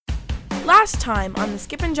Last time on the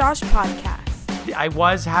Skip and Josh podcast. I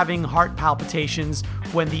was having heart palpitations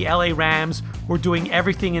when the LA Rams were doing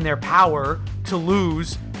everything in their power to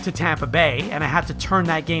lose to Tampa Bay, and I had to turn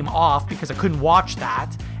that game off because I couldn't watch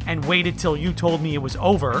that and waited till you told me it was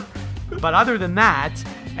over. But other than that,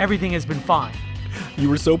 everything has been fine. You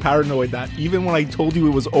were so paranoid that even when I told you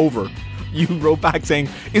it was over, you wrote back saying,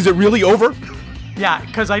 "Is it really over?" Yeah,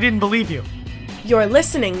 because I didn't believe you. You're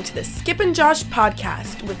listening to the Skip and Josh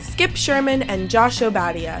podcast with Skip Sherman and Josh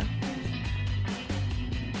Obadia.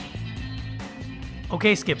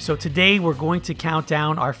 Okay, Skip, so today we're going to count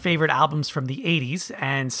down our favorite albums from the 80s,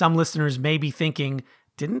 and some listeners may be thinking,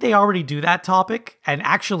 didn't they already do that topic? And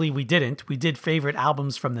actually we didn't. We did favorite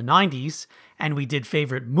albums from the 90s, and we did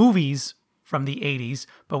favorite movies from the 80s,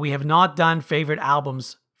 but we have not done favorite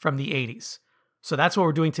albums from the 80s. So that's what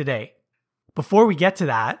we're doing today. Before we get to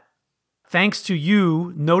that, thanks to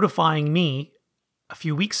you notifying me a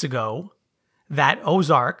few weeks ago that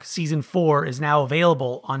Ozark Season 4 is now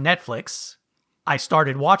available on Netflix, I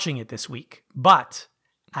started watching it this week. But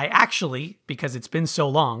I actually, because it's been so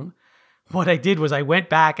long, what I did was I went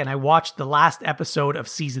back and I watched the last episode of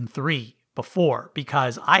Season 3 before,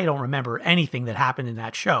 because I don't remember anything that happened in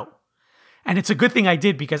that show. And it's a good thing I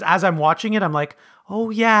did, because as I'm watching it, I'm like, oh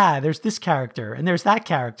yeah, there's this character and there's that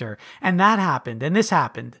character and that happened and this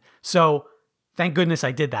happened. So thank goodness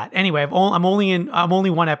I did that. Anyway, I'm only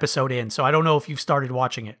one episode in, so I don't know if you've started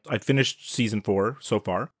watching it. I finished season 4 so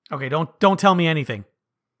far. Okay, don't tell me anything.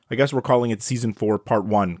 I guess we're calling it season 4 part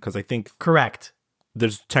 1 because I think Correct.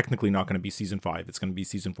 There's technically not going to be season 5. It's going to be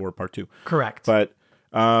season 4 part 2. Correct. But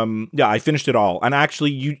yeah, I finished it all. And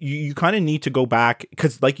actually you kind of need to go back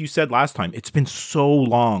because like you said last time, it's been so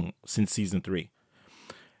long since season 3.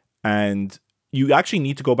 And you actually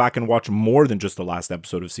need to go back and watch more than just the last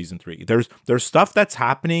episode of season 3. There's stuff that's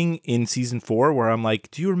happening in season 4 where I'm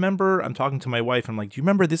like, do you remember? I'm talking to my wife. I'm like, do you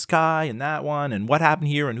remember this guy and that one and what happened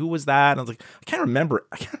here and who was that? And I was like, I can't remember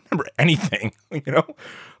anything, you know.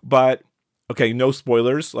 But okay, no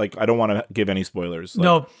spoilers. Like, I don't want to give any spoilers. Like,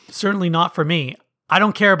 no, certainly not for me. I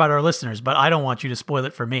don't care about our listeners, but I don't want you to spoil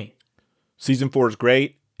it for me. Season 4 is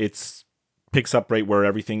great. It's picks up right where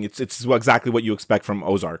everything. It's exactly what you expect from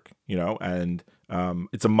Ozark, you know, and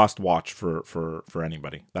it's a must watch for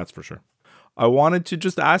anybody. That's for sure. I wanted to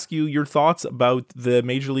just ask you your thoughts about the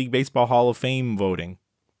Major League Baseball Hall of Fame voting.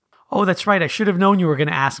 Oh, that's right. I should have known you were going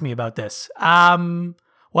to ask me about this. Well,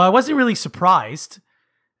 I wasn't really surprised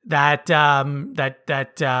that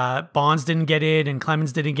Bonds didn't get in and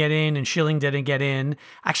Clemens didn't get in and Schilling didn't get in.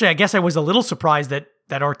 Actually, I guess I was a little surprised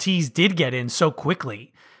that Ortiz did get in so quickly.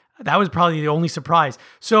 That was probably the only surprise.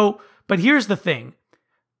 So, but here's the thing.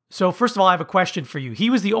 So first of all, I have a question for you.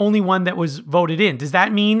 He was the only one that was voted in. Does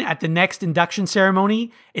that mean at the next induction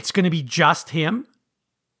ceremony, it's going to be just him?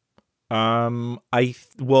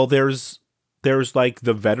 There's like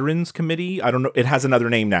the Veterans Committee. I don't know. It has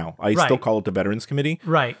another name now. I still call it the Veterans Committee.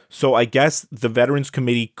 Right. So I guess the Veterans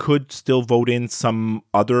Committee could still vote in some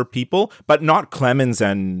other people, but not Clemens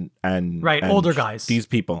and right, older guys. These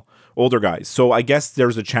people, older guys. So I guess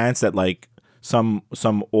there's a chance that like some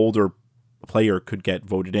older player could get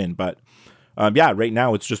voted in. But yeah, right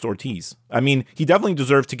now it's just Ortiz. I mean, he definitely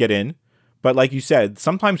deserved to get in, but like you said,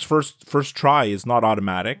 sometimes first try is not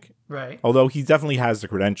automatic. Right. Although he definitely has the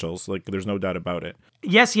credentials, like there's no doubt about it.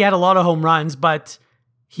 Yes, he had a lot of home runs, but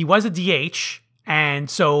he was a DH, and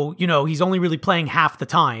so, you know, he's only really playing half the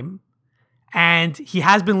time. And he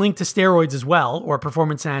has been linked to steroids as well, or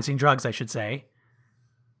performance-enhancing drugs, I should say.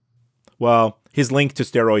 Well, his link to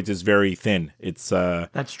steroids is very thin. It's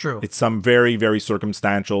that's true. It's some very, very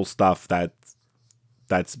circumstantial stuff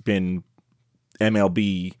that's been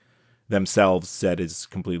MLB themselves said is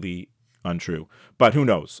completely untrue. But who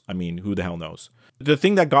knows? I mean, who the hell knows? The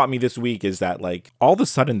thing that got me this week is that, like, all of a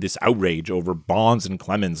sudden this outrage over Bonds and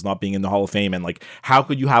Clemens not being in the Hall of Fame, and like, how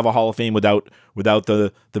could you have a Hall of Fame without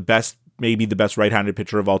the best, maybe the best right-handed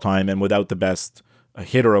pitcher of all time, and without the best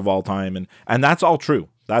hitter of all time, and that's all true.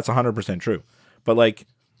 That's 100% true. But like,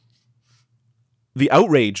 the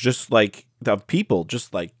outrage just like of people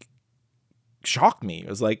just like shocked me. It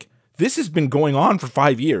was like, this has been going on for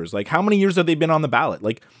 5 years. Like, how many years have they been on the ballot?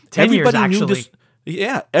 Like, 10 years, actually. Knew this.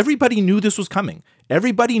 Yeah, everybody knew this was coming.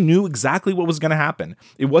 Everybody knew exactly what was going to happen.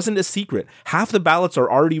 It wasn't a secret. Half the ballots are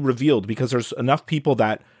already revealed because there's enough people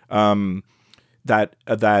that make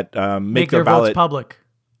their ballot votes public.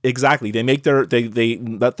 Exactly. They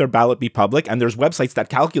let their ballot be public, and there's websites that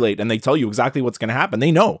calculate and they tell you exactly what's going to happen.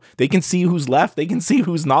 They know. They can see who's left. They can see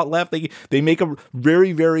who's not left. They make a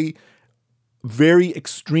very, very very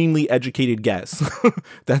extremely educated guess.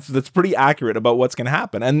 That's pretty accurate about what's going to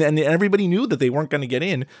happen. And everybody knew that they weren't going to get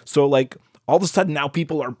in. So like all of a sudden now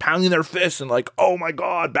people are pounding their fists and like, oh my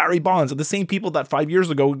God, Barry Bonds. And the same people that 5 years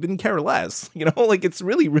ago didn't care less. Like it's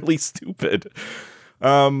really, really stupid.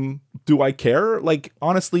 Do I care? Like,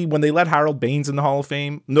 honestly, when they let Harold Baines in the Hall of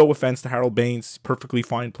Fame, no offense to Harold Baines, perfectly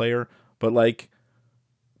fine player, but like,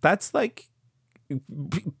 that's like,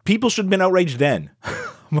 people should have been outraged then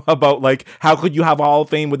about like, how could you have a Hall of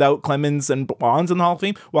Fame without Clemens and Bonds in the Hall of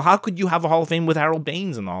Fame? Well, how could you have a Hall of Fame with Harold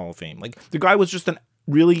Baines in the Hall of Fame? Like, the guy was just a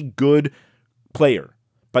really good player,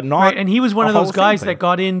 but not. Right, and he was one of those guys that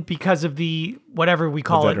got in because of the whatever we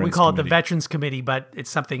call it. We call it the Veterans Committee, but it's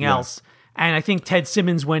something else. And I think Ted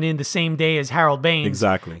Simmons went in the same day as Harold Baines.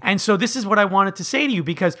 Exactly. And so this is what I wanted to say to you,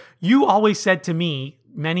 because you always said to me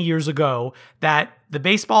many years ago that the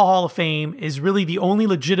Baseball Hall of Fame is really the only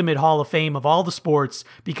legitimate Hall of Fame of all the sports,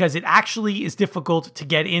 because it actually is difficult to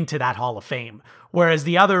get into that Hall of Fame. Whereas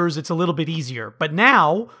the others, it's a little bit easier. But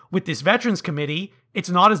now, with this Veterans Committee, it's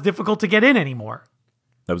not as difficult to get in anymore.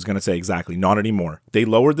 I was going to say exactly, not anymore. They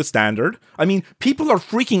lowered the standard. I mean, people are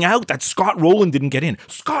freaking out that Scott Rowland didn't get in.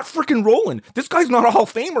 Scott freaking Rowland. This guy's not a Hall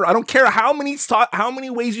of Famer. I don't care how many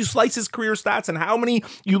ways you slice his career stats and how many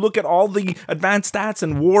you look at all the advanced stats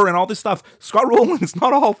and WAR and all this stuff. Scott Rowland is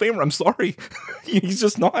not a Hall of Famer. I'm sorry. He's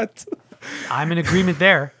just not. I'm in agreement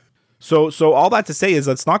there. So all that to say is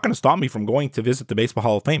that's not going to stop me from going to visit the Baseball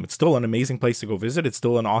Hall of Fame. It's still an amazing place to go visit. It's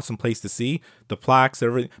still an awesome place to see the plaques,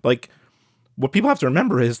 everything. Like, what people have to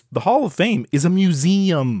remember is the Hall of Fame is a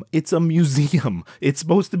museum. It's a museum. It's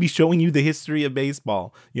supposed to be showing you the history of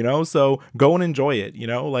baseball, so go and enjoy it,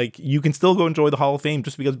 like you can still go enjoy the Hall of Fame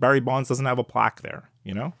just because Barry Bonds doesn't have a plaque there,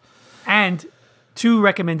 And 2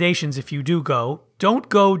 recommendations if you do go. Don't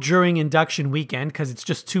go during induction weekend because it's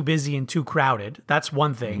just too busy and too crowded. That's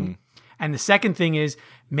one thing. Mm-hmm. And the second thing is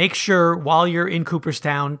make sure while you're in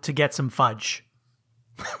Cooperstown to get some fudge.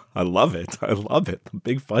 I love it. The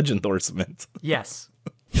big fudge endorsement. Yes.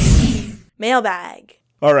 Mailbag.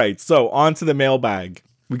 All right, so on to the mailbag.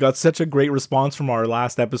 We got such a great response from our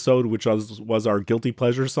last episode, which was our guilty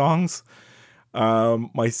pleasure songs.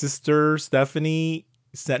 My sister Stephanie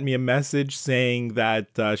sent me a message saying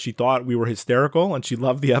that she thought we were hysterical and she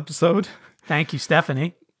loved the episode. Thank you,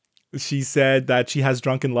 Stephanie. She said that she has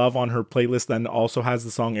Drunken Love on her playlist and also has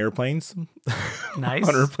the song Airplanes nice.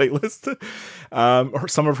 on her playlist.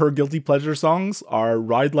 Some of her guilty pleasure songs are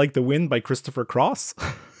Ride Like the Wind by Christopher Cross,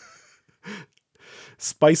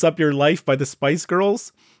 Spice Up Your Life by the Spice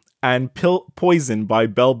Girls, and Poison by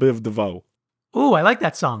Belle Biv DeVoe. Ooh, I like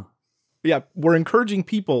that song. Yeah, we're encouraging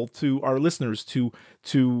people, to our listeners, to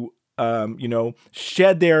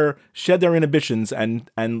shed their inhibitions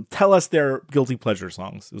and tell us their guilty pleasure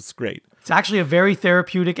songs. It's great. It's actually a very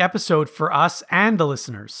therapeutic episode for us and the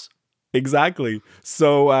listeners. Exactly.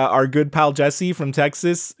 So our good pal Jesse from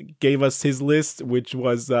Texas gave us his list, which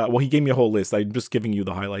was, he gave me a whole list. I'm just giving you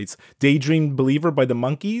the highlights. Daydream Believer by the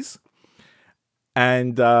Monkees,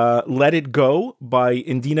 and Let It Go by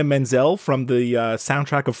Indina Menzel from the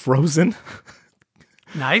soundtrack of Frozen.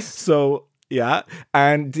 Nice. So, yeah.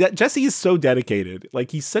 And Jesse is so dedicated.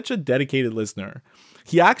 Like, he's such a dedicated listener.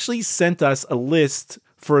 He actually sent us a list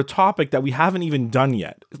for a topic that we haven't even done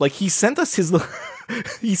yet. Like, he sent us his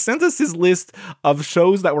list of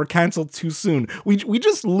shows that were canceled too soon. We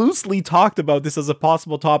just loosely talked about this as a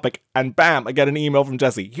possible topic, and bam, I get an email from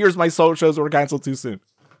Jesse. Here's my shows that were canceled too soon.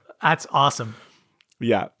 That's awesome.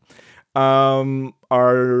 Yeah.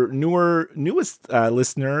 Our newest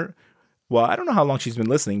listener, well, I don't know how long she's been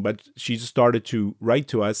listening, but she just started to write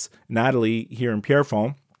to us. Natalie here in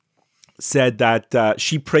Pierrefonds said that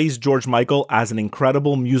she praised George Michael as an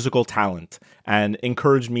incredible musical talent and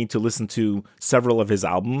encouraged me to listen to several of his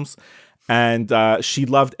albums. And she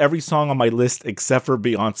loved every song on my list except for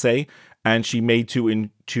Beyonce, and she made to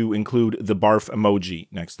include the barf emoji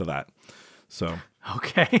next to that. So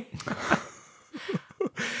okay.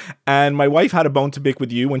 And my wife had a bone to pick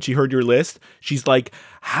with you when she heard your list. She's like,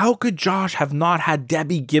 how could Josh have not had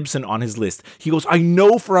Debbie Gibson on his list? He goes, I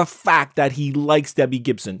know for a fact that he likes Debbie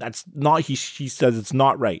Gibson. That's not, she says it's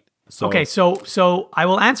not right. So, okay, so I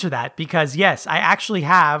will answer that because yes, I actually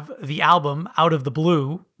have the album Out of the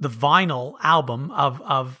Blue, the vinyl album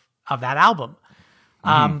of that album.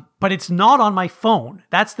 But it's not on my phone.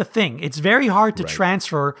 That's the thing. It's very hard to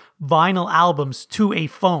transfer vinyl albums to a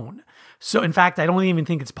phone. So in fact, I don't even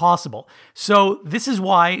think it's possible. So this is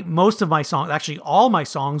why most of my songs, actually all my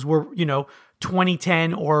songs were,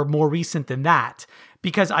 2010 or more recent than that,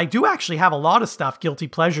 because I do actually have a lot of stuff, guilty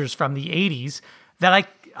pleasures from the 80s that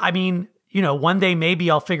I mean, one day maybe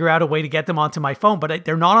I'll figure out a way to get them onto my phone, but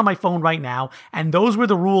they're not on my phone right now. And those were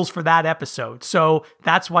the rules for that episode. So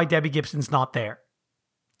that's why Debbie Gibson's not there.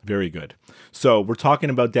 Very good. So we're talking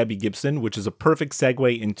about Debbie Gibson, which is a perfect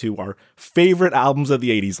segue into our favorite albums of the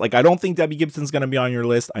 80s. Like, I don't think Debbie Gibson's going to be on your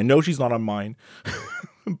list. I know she's not on mine,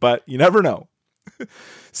 but you never know.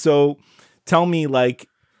 So tell me, like,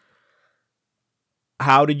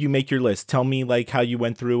 how did you make your list? Tell me, like, how you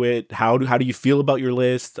went through it. How do you feel about your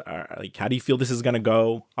list? Like, how do you feel this is going to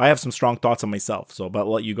go? I have some strong thoughts on myself, but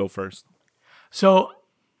I'll let you go first. So,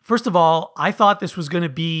 first of all, I thought this was going to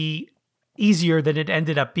be easier than it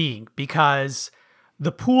ended up being, because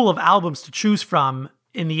the pool of albums to choose from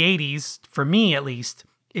in the 80s, for me at least,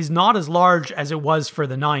 is not as large as it was for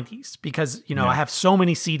the 90s, because, I have so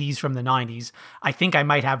many CDs from the 90s. I think I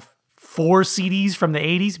might have 4 CDs from the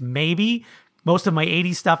 80s, maybe. Most of my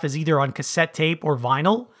 80s stuff is either on cassette tape or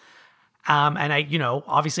vinyl. And I,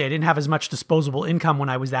 obviously I didn't have as much disposable income when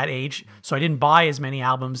I was that age, so I didn't buy as many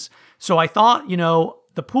albums. So I thought,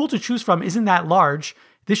 the pool to choose from isn't that large.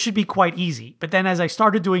 This should be quite easy. But then as I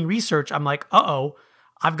started doing research, I'm like,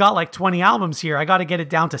 I've got like 20 albums here. I got to get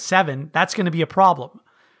it down to 7. That's going to be a problem.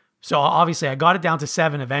 So obviously I got it down to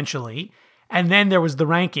 7 eventually. And then there was the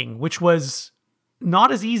ranking, which was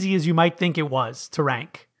not as easy as you might think it was to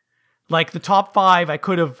rank. Like the top 5, I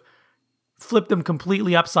could have flipped them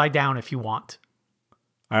completely upside down if you want.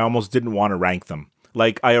 I almost didn't want to rank them.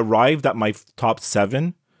 Like, I arrived at my top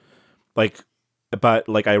 7, I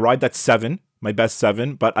arrived at 7, my best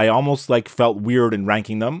 7, but I almost felt weird in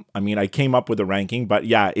ranking them. I mean, I came up with a ranking, but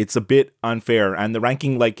yeah, it's a bit unfair. And the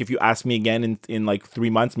ranking, if you ask me again in 3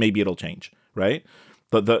 months, maybe it'll change, right?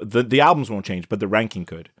 The albums won't change, but the ranking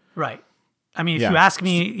could. Right. I mean, if you ask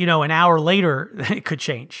me, an hour later, it could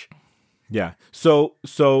change. Yeah. So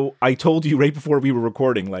I told you right before we were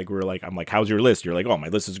recording, I'm like, how's your list? You're like, oh, my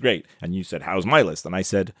list is great. And you said, how's my list? And I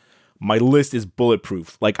said, my list is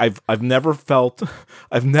bulletproof. Like, I've never felt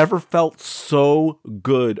so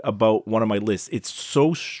good about one of my lists. It's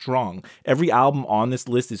so strong. Every album on this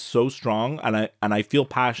list is so strong, and I feel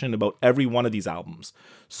passionate about every one of these albums.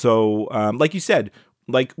 So, like you said,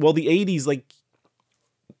 the 80s,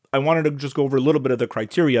 I wanted to just go over a little bit of the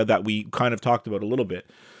criteria that we kind of talked about a little bit.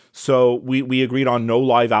 So we agreed on no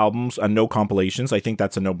live albums and no compilations. I think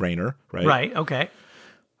that's a no-brainer, right? Right, okay.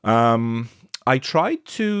 I tried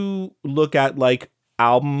to look at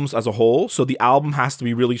albums as a whole. So the album has to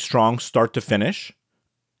be really strong start to finish.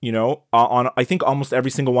 On I think almost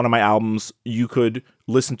every single one of my albums, you could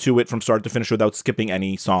listen to it from start to finish without skipping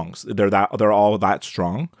any songs. They're all that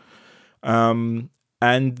strong. And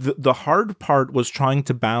the hard part was trying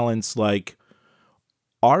to balance,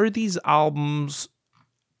 are these albums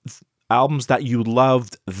that you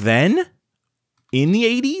loved then in the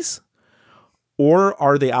 80s? Or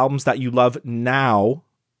are they albums that you love now?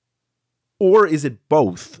 Or is it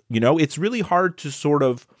both? It's really hard to sort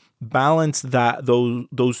of balance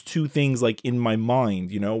those two things in my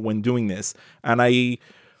mind, when doing this. And I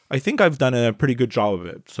think I've done a pretty good job of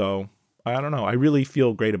it. So I don't know. I really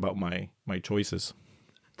feel great about my choices.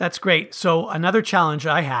 That's great. So another challenge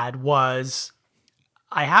I had was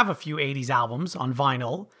I have a few 80s albums on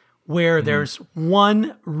vinyl where there's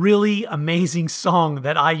one really amazing song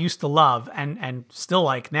that I used to love and still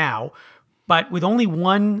like now, but with only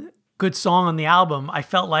one good song on the album, I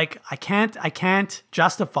felt like I can't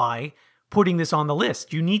justify putting this on the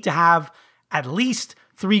list. You need to have at least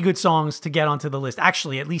 3 good songs to get onto the list.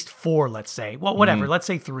 Actually, at least 4, let's say. Well, whatever, let's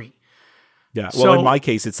say 3. Yeah. Well, in my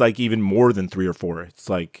case, it's even more than 3 or 4. It's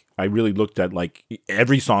I really looked at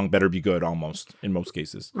every song better be good almost in most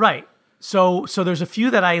cases. Right. So there's a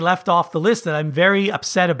few that I left off the list that I'm very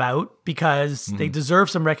upset about because they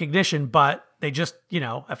deserve some recognition, but they just,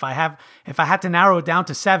 if I had to narrow it down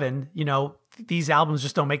to 7, these albums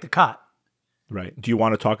just don't make the cut. Right. Do you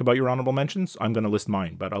want to talk about your honorable mentions? I'm going to list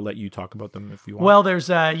mine, but I'll let you talk about them if you want. Well, there's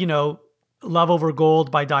Love Over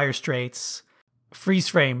Gold by Dire Straits, Freeze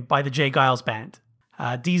Frame by the Jay Giles Band,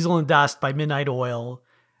 Diesel and Dust by Midnight Oil,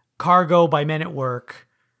 Cargo by Men at Work,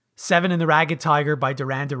 Seven and the Ragged Tiger by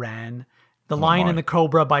Duran Duran, The Lion and the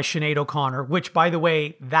Cobra by Sinead O'Connor, which, by the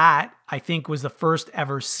way, that I think was the first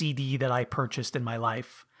ever CD that I purchased in my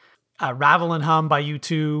life. Ravel and Hum by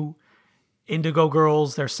U2, Indigo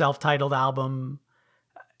Girls, their self-titled album,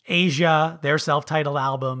 Asia, their self-titled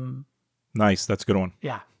album. Nice, that's a good one.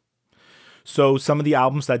 Yeah. So some of the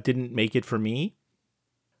albums that didn't make it for me,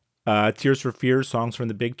 Tears for Fears, Songs from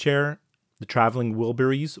the Big Chair, The Traveling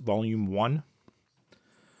Wilburys, Volume 1,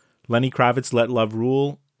 Lenny Kravitz, Let Love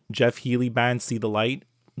Rule, Jeff Healey Band, See the Light,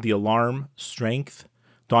 The Alarm, Strength,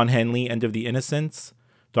 Don Henley, End of the Innocents,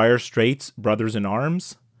 Dire Straits, Brothers in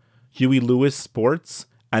Arms, Huey Lewis Sports.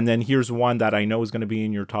 And then here's one that I know is going to be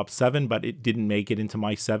in your top 7, but it didn't make it into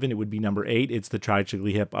my 7. It would be number 8. It's the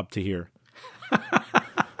Tragically Hip Up to Here.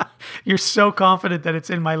 You're so confident that it's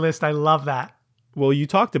in my list. I love that. Well, you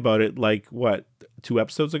talked about it like, what, 2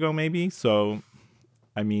 episodes ago maybe? So,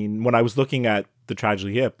 I mean, when I was looking at the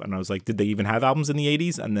Tragically Hip and I was like, did they even have albums in the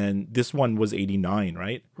 80s? And then this one was 89,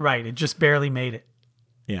 right? Right. It just barely made it.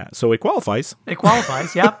 Yeah. So it qualifies. It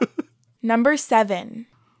qualifies. Yep. Number 7.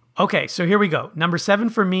 Okay, so here we go. Number 7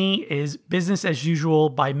 for me is Business as Usual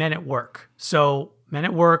by Men at Work. So Men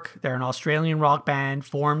at Work, they're an Australian rock band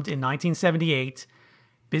formed in 1978.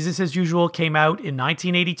 Business as Usual came out in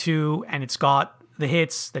 1982, and it's got the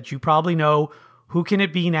hits that you probably know, Who Can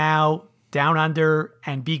It Be Now, Down Under,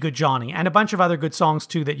 and Be Good Johnny, and a bunch of other good songs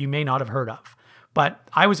too that you may not have heard of. But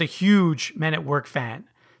I was a huge Men at Work fan.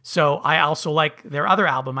 So I also like their other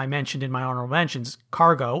album I mentioned in my honorable mentions,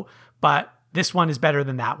 Cargo, but this one is better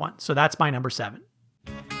than that one. So that's my number 7.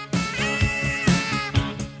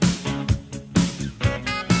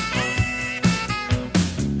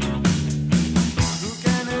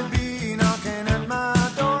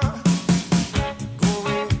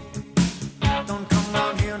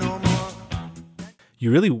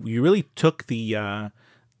 You really took the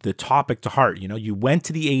topic to heart. You know, you went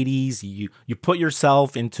to the 80s, you put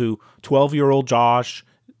yourself into 12-year-old Josh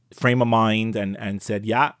frame of mind and said,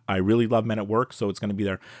 yeah, I really love Men at Work, so it's going to be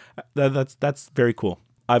there. That's very cool.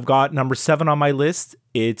 I've got number 7 on my list.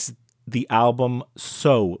 It's the album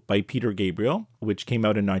So by Peter Gabriel, which came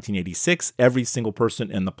out in 1986. Every single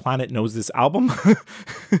person in the planet knows this album.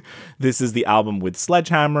 This is the album with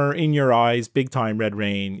Sledgehammer, In Your Eyes, Big Time, Red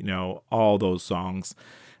Rain, you know, all those songs.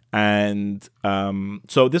 And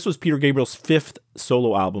so this was Peter Gabriel's 5th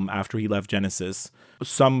solo album after he left Genesis.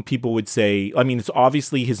 Some people would say, I mean, it's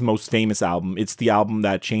obviously his most famous album. It's the album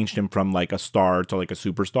that changed him from like a star to like a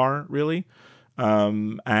superstar, really.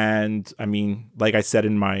 And I mean, like I said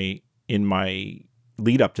in my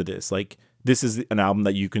lead up to this, like this is an album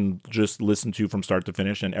that you can just listen to from start to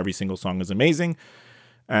finish, and every single song is amazing.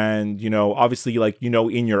 And, you know, obviously, like, you know,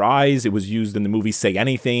 In Your Eyes, it was used in the movie Say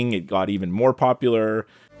Anything. It got even more popular.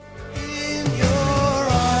 In your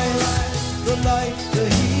eyes, the light, the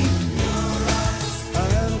heat, your eyes,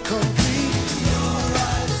 and complete. Your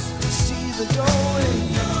eyes, see the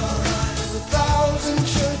going, your eyes, 1,000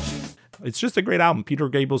 churches. It's just a great album. Peter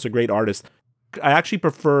Gabriel's a great artist. I actually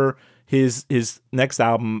prefer his next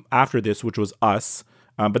album after this, which was Us,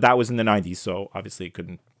 but that was in the 90s, so obviously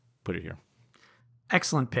couldn't put it here.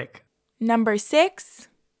 Excellent pick. Number 6.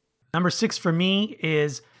 Number 6 for me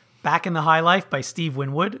is Back in the High Life by Steve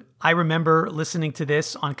Winwood. I remember listening to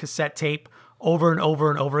this on cassette tape over and over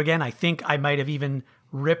and over again. I think I might have even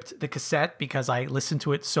ripped the cassette because I listened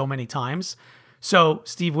to it so many times. So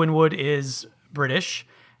Steve Winwood is British,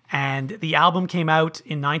 and the album came out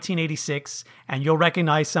in 1986, and you'll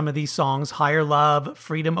recognize some of these songs: Higher Love,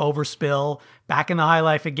 Freedom Over Spill, Back in the High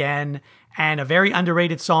Life Again, and a very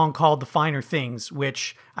underrated song called The Finer Things,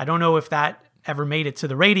 which I don't know if that ever made it to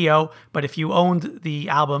the radio, but if you owned the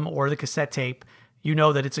album or the cassette tape, you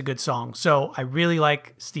know that it's a good song. So I really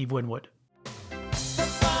like Steve Winwood.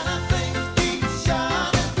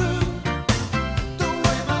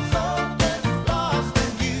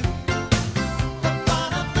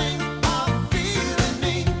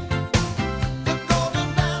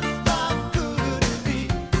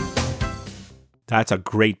 That's a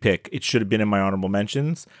great pick. It should have been in my honorable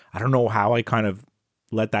mentions. I don't know how I kind of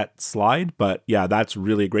let that slide, but yeah, that's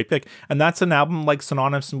really a great pick. And that's an album like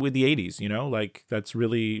synonymous with the 80s, you know, like that's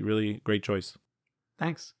really, really great choice.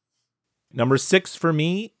 Thanks. Number 6 for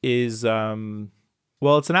me is,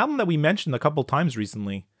 well, it's an album that we mentioned a couple times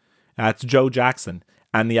recently. It's Joe Jackson.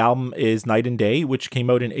 And the album is Night and Day, which came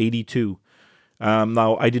out in 82.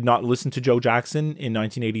 Now, I did not listen to Joe Jackson in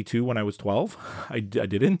 1982 when I was 12. I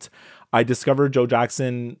didn't. I discovered Joe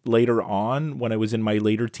Jackson later on when I was in my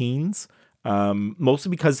later teens, mostly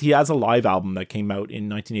because he has a live album that came out in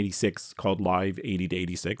 1986 called Live 80 to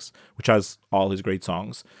 86, which has all his great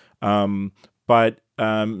songs. But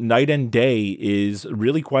Night and Day is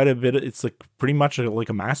really quite a bit. It's like pretty much like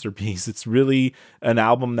a masterpiece. It's really an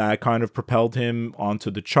album that kind of propelled him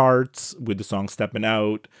onto the charts with the song Steppin'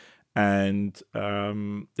 Out. And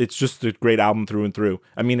it's just a great album through and through.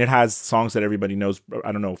 I mean, it has songs that everybody knows.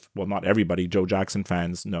 I don't know if, well, not everybody, Joe Jackson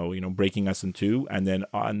fans know, you know, Breaking Us in Two. And then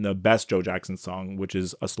on the best Joe Jackson song, which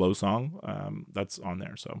is a slow song, that's on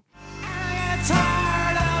there. So I get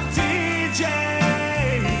tired of DJs.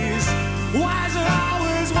 Why is it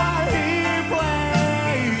always what he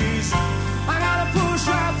plays? I gotta push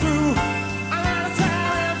right through. I gotta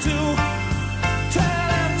tell him to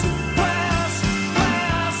press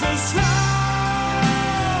the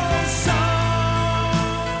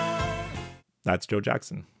that's Joe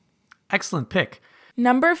Jackson. Excellent pick.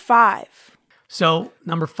 Number 5. So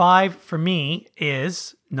number 5 for me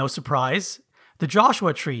is, no surprise, The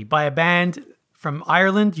Joshua Tree by a band from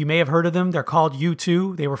Ireland. You may have heard of them. They're called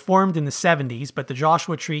U2. They were formed in the 70s, but The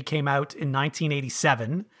Joshua Tree came out in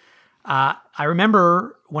 1987. I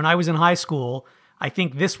remember when I was in high school, I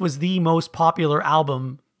think this was the most popular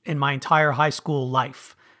album in my entire high school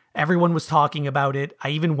life. Everyone was talking about it. I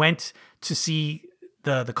even went to see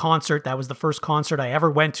the concert. That was the first concert I ever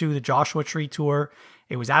went to, the Joshua Tree tour.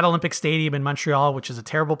 It was at Olympic Stadium in Montreal, which is a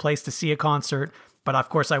terrible place to see a concert. But of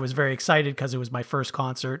course, I was very excited because it was my first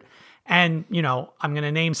concert. And, you know, I'm going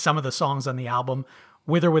to name some of the songs on the album.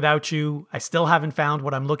 With or Without You, I Still Haven't Found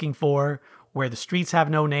What I'm Looking For, Where the Streets Have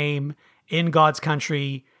No Name, In God's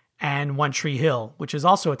Country, and One Tree Hill, which is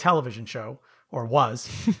also a television show, or was,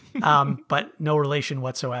 but no relation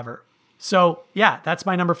whatsoever. So yeah, that's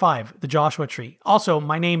my number 5, The Joshua Tree. Also,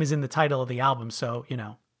 my name is in the title of the album, so, you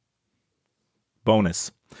know.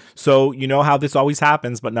 Bonus. So you know how this always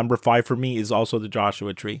happens, but number 5 for me is also The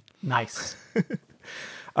Joshua Tree. Nice.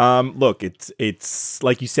 Look, it's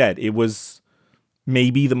like you said, it was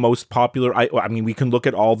maybe the most popular. I mean, we can look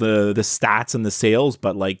at all the stats and the sales,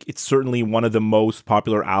 but like it's certainly one of the most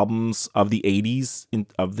popular albums of the 80s,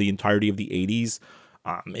 of the entirety of the 80s.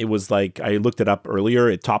 It was like, I looked it up earlier,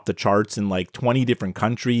 it topped the charts in like 20 different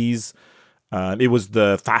countries. It was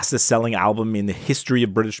the fastest selling album in the history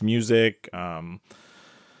of British music. And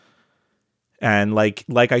like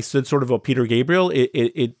I said, sort of about Peter Gabriel,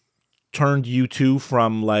 it turned U2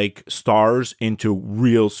 from like stars into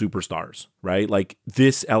real superstars, right? Like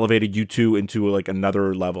this elevated U2 into like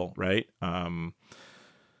another level, right?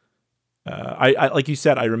 I like you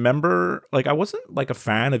said, I remember, like, I wasn't like a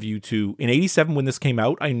fan of U2 in '87 when this came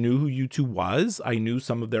out. I knew who U2 was. I knew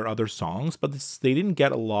some of their other songs, but they didn't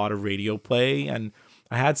get a lot of radio play. And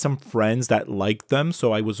I had some friends that liked them,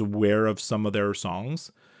 so I was aware of some of their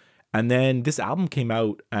songs. And then this album came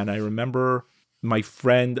out, and I remember my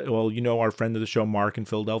friend, well, you know, our friend of the show, Mark in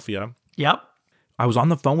Philadelphia. Yep. I was on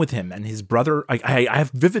the phone with him and his brother. I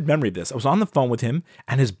have vivid memory of this. I was on the phone with him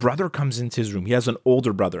and his brother comes into his room. He has an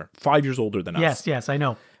older brother, 5 years older than us. Yes, I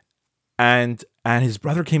know. And his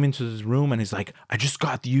brother came into his room and he's like, I just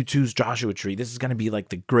got the U2's Joshua Tree. This is going to be like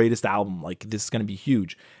the greatest album. Like, this is going to be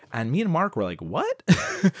huge. And me and Mark were like, what?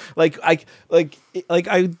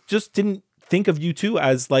 I just didn't think of U2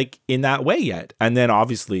 as like in that way yet. And then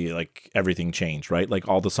obviously like everything changed, right? Like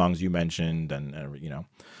all the songs you mentioned and you know.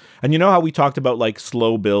 And you know how we talked about like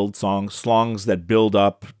slow build songs that build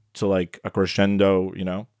up to like a crescendo, you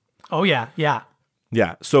know? Oh, yeah. Yeah.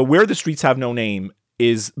 So Where the Streets Have No Name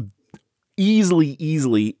is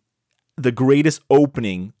easily the greatest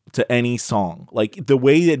opening to any song. Like the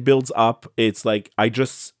way it builds up, it's like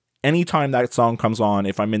anytime that song comes on,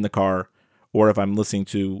 if I'm in the car or if I'm listening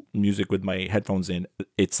to music with my headphones in,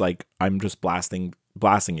 it's like I'm just blasting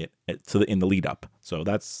it in the lead up. So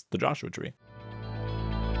that's the Joshua Tree.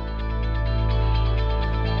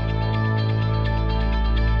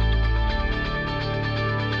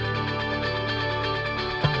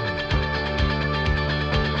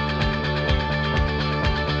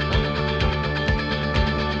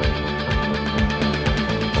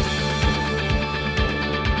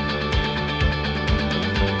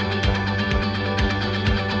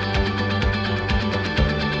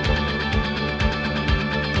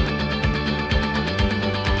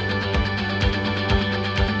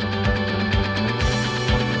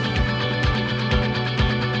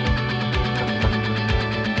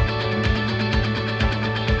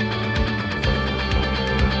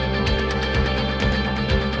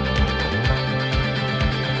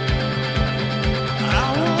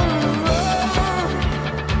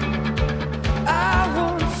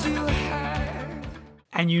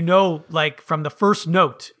 And you know, like from the first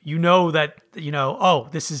note, you know that, you know, oh,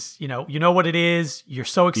 this is, you know what it is. You're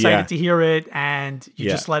so excited to hear it and you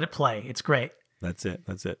just let it play. It's great. That's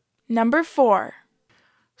it. Number 4.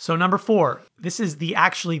 So number 4, this is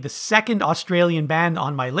actually the second Australian band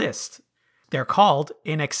on my list. They're called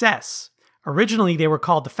In Excess. Originally, they were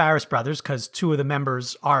called the Farris Brothers because 2 of the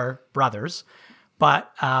members are brothers,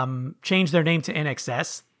 but changed their name to In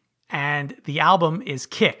Excess. And the album is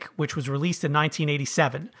Kick, which was released in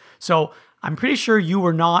 1987. So I'm pretty sure you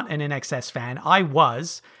were not an In Excess fan. I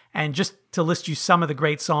was. And just to list you some of the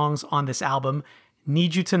great songs on this album,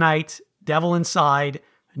 Need You Tonight, Devil Inside,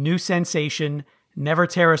 New Sensation, Never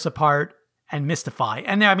Tear Us Apart, and Mystify.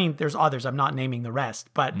 And I mean, there's others. I'm not naming the rest,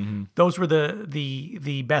 but those were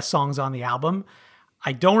the best songs on the album.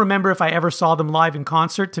 I don't remember if I ever saw them live in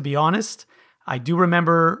concert, to be honest. I do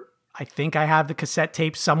remember, I think I have the cassette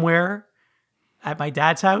tape somewhere at my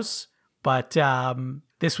dad's house, But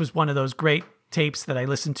this was one of those great tapes that I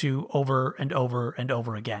listened to over and over and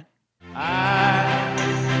over again.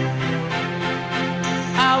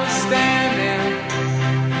 I was standing,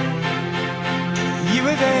 you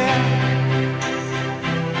were there,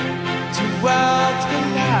 two worlds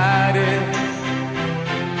collided,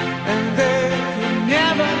 and they could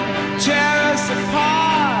never tear us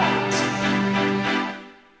apart.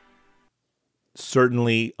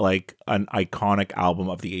 Certainly like an iconic album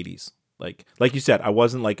of the 80s. Like you said, I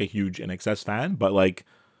wasn't like a huge NXS fan, but like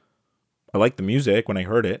I liked the music when I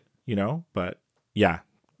heard it, you know, but yeah,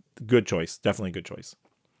 good choice. Definitely a good choice.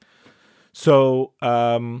 So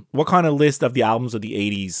what kind of list of the albums of the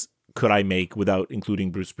 80s could I make without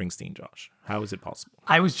including Bruce Springsteen, Josh? How is it possible?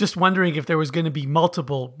 I was just wondering if there was going to be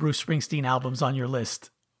multiple Bruce Springsteen albums on your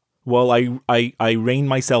list. Well, I reined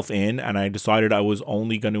myself in and I decided I was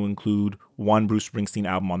only going to include one Bruce Springsteen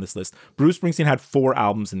album on this list. Bruce Springsteen had 4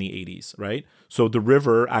 albums in the 80s, right? So The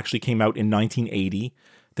River actually came out in 1980.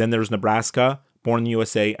 Then there's Nebraska, Born in the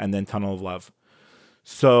USA, and then Tunnel of Love.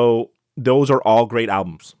 So those are all great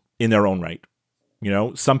albums in their own right. You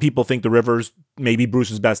know, some people think The River's maybe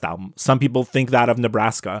Bruce's best album. Some people think that of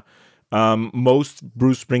Nebraska. Most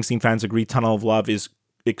Bruce Springsteen fans agree Tunnel of Love is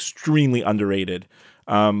extremely underrated.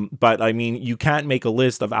 But I mean, you can't make a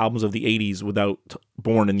list of albums of the 80s without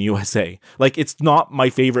Born in the USA. Like, it's not my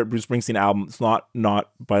favorite Bruce Springsteen album. It's not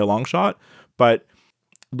by a long shot. But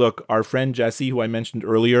look, our friend Jesse, who I mentioned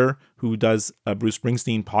earlier, who does a Bruce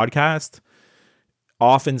Springsteen podcast,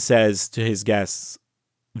 often says to his guests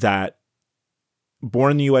that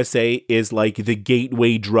Born in the USA is like the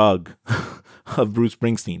gateway drug of Bruce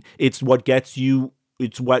Springsteen. It's what gets you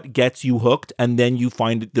hooked, and then you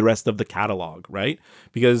find the rest of the catalog, right?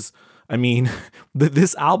 Because, I mean,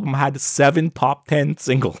 this album had 7 top 10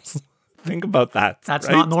 singles. Think about that. That's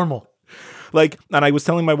right? not normal. Like, and I was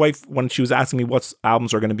telling my wife when she was asking me what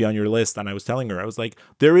albums are going to be on your list, and I was telling her, I was like,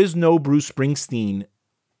 there is no Bruce Springsteen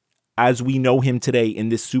as we know him today in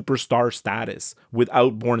this superstar status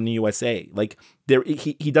without Born in the USA. Like,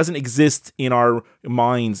 he doesn't exist in our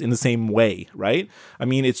minds in the same way, right? I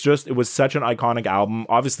mean, it was such an iconic album.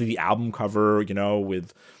 Obviously, the album cover, you know,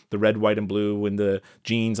 with the red, white, and blue and the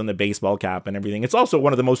jeans on the baseball cap and everything. It's also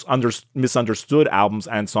one of the most misunderstood albums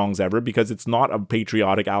and songs ever because it's not a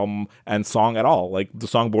patriotic album and song at all. Like, the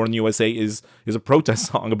song Born in the USA is a protest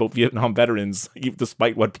song about Vietnam veterans,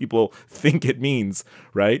 despite what people think it means,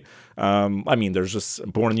 right? I mean, there's just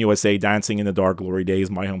Born in the USA, Dancing in the Dark, Glory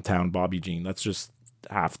Days, My Hometown, Bobby Jean. That's just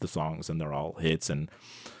half the songs, and they're all hits. And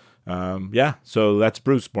yeah, so that's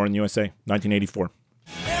Bruce, Born in the USA, 1984.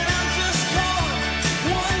 And I'm just calling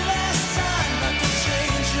one last time, not to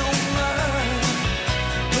change your mind,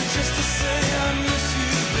 but just to say I miss you,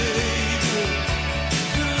 baby.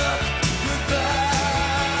 Good luck, goodbye.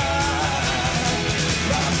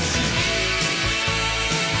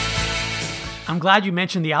 I'm glad you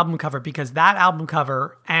mentioned the album cover, because that album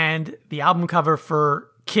cover and the album cover for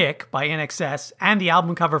Kick by NXS and the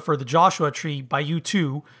album cover for The Joshua Tree by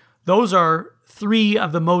U2, those are 3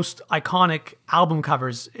 of the most iconic album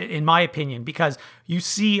covers, in my opinion, because you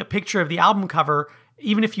see a picture of the album cover,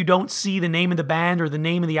 even if you don't see the name of the band or the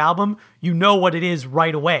name of the album, you know what it is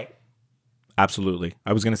right away. Absolutely.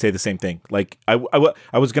 I was going to say the same thing. Like, I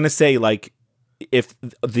was going to say, like, if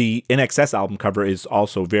the NXS album cover is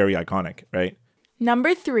also very iconic, right?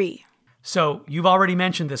 Number 3. So you've already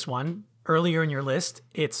mentioned this one earlier in your list.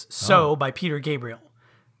 It's So by Peter Gabriel.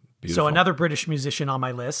 Beautiful. So another British musician on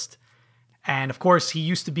my list. And of course, he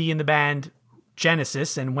used to be in the band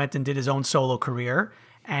Genesis and went and did his own solo career.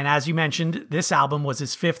 And as you mentioned, this album was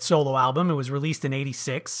his 5th solo album. It was released in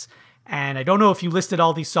 86. And I don't know if you listed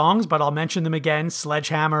all these songs, but I'll mention them again.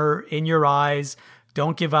 Sledgehammer, In Your Eyes,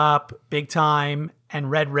 Don't Give Up, Big Time,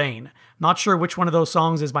 and Red Rain. Not sure which one of those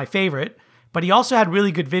songs is my favorite, but he also had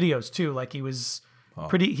really good videos too. Like, he was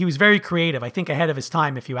very creative. I think ahead of his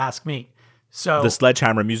time, if you ask me. So the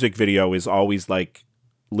Sledgehammer music video is always like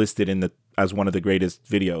listed as one of the greatest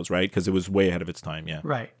videos, right? Because it was way ahead of its time. Yeah.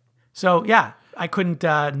 Right. So yeah, I couldn't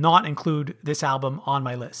not include this album on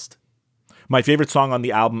my list. My favorite song on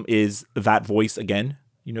the album is That Voice Again.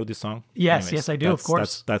 You know this song? Yes, Anyways, yes, I do, of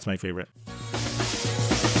course. That's my favorite.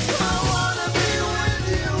 I wanna be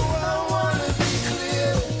with you, I wanna be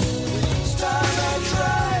clear. Each time I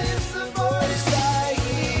try, it's the voice I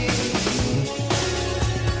hear.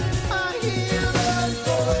 I hear that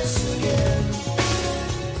voice again.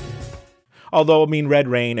 Although, I mean, Red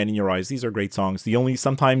Rain and In Your Eyes, these are great songs.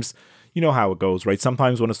 Sometimes, you know how it goes, right?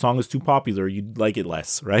 Sometimes when a song is too popular, you like it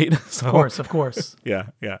less, right? So, Of course. yeah.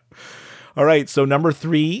 All right, so number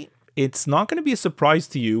 3 it's not going to be a surprise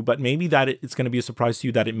to you, but maybe that it's going to be a surprise to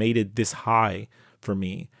you that it made it this high for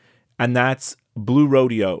me. And that's Blue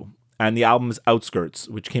Rodeo and the album's Outskirts,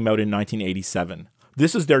 which came out in 1987.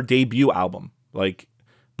 This is their debut album. Like,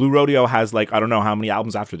 Blue Rodeo has, like, I don't know how many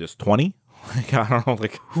albums after this, 20? Like, I don't know,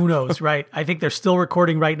 like, Who knows, right? I think they're still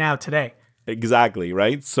recording right now today. exactly,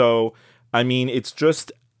 right? So, I mean, it's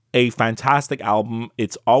just a fantastic album.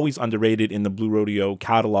 It's always underrated in the Blue Rodeo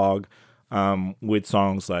catalog, with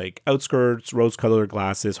songs like Outskirts, Rose-Colored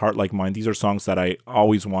Glasses, Heart Like Mine. These are songs that I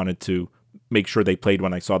always wanted to make sure they played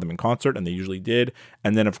when I saw them in concert, and they usually did.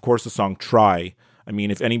 And then, of course, the song Try. I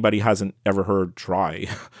mean, if anybody hasn't ever heard Try,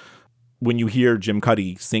 when you hear Jim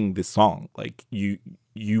Cuddy sing this song, like, you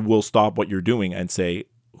will stop what you're doing and say,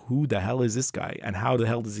 who the hell is this guy? And how the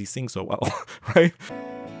hell does he sing so well? Right?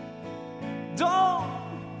 Don't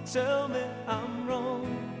tell me I'm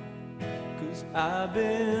wrong, 'cause I've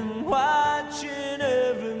been watching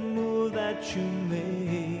every move that you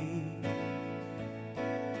made.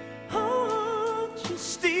 Aren't you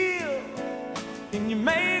still in your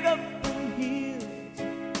makeup and heels?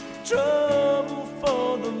 Trouble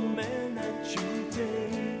for the man that you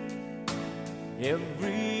take.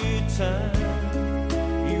 Every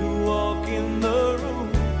time you walk in the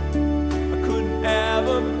room, I couldn't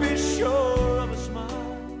ever be sure of a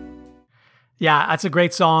smile. Yeah, that's a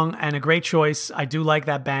great song and a great choice. I do like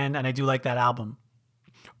that band and I do like that album.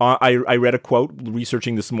 I read a quote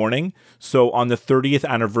researching this morning. So on the 30th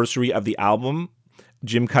anniversary of the album,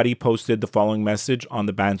 Jim Cuddy posted the following message on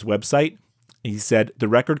the band's website. He said, "The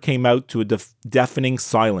record came out to a deafening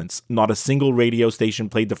silence. Not a single radio station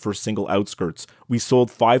played the first single, Outskirts. We sold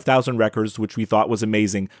 5,000 records, which we thought was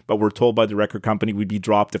amazing, but we're told by the record company we'd be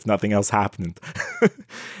dropped if nothing else happened."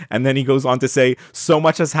 And then he goes on to say, "So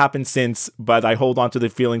much has happened since, but I hold on to the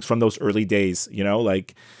feelings from those early days." You know,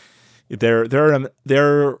 like, they're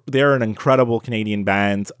an incredible Canadian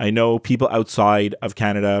band. I know people outside of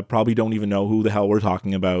Canada probably don't even know who the hell we're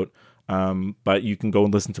talking about. But you can go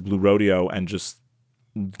and listen to Blue Rodeo and just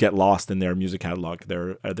get lost in their music catalog.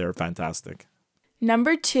 They're fantastic.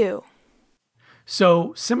 Number 2.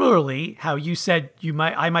 So similarly, how you said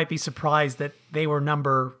I might be surprised that they were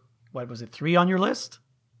number, 3 on your list?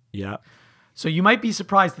 Yeah. So you might be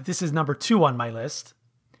surprised that this is number 2 on my list.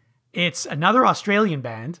 It's another Australian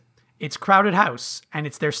band. It's Crowded House, and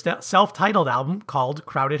it's their self-titled album called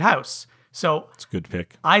Crowded House. So It's a good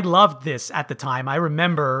pick. I loved this at the time. I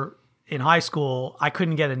remember in high school, I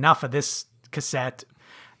couldn't get enough of this cassette,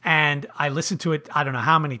 and I listened to it I don't know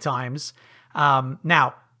how many times.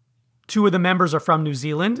 Now, 2 of the members are from New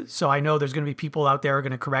Zealand, so I know there's going to be people out there who are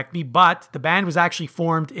going to correct me, but the band was actually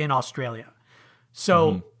formed in Australia.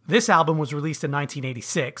 So this album was released in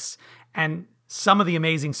 1986, and some of the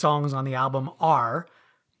amazing songs on the album are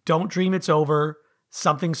Don't Dream It's Over,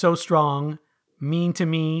 Something So Strong, Mean to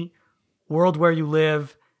Me, World Where You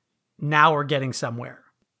Live, Now We're Getting Somewhere.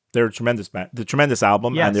 They're a tremendous band, the tremendous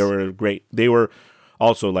album, Yes. and they were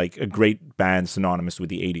also like a great band synonymous with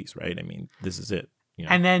the 80s, right? I mean, this is it. You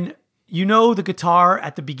know? And then, the guitar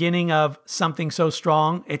at the beginning of Something So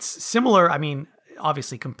Strong, it's similar. I mean,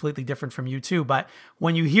 obviously completely different from U2, but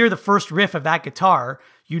when you hear the first riff of that guitar,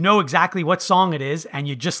 you know exactly what song it is, and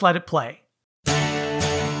you just let it play.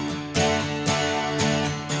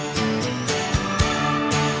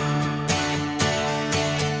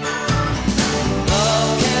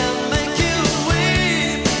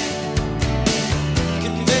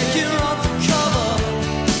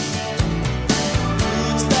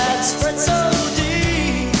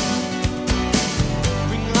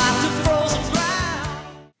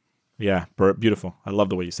 Yeah, beautiful. I love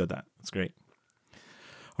the way you said that. That's great.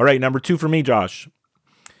 All right, number 2 for me, Josh.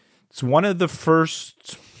 It's one of the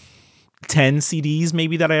first 10 CDs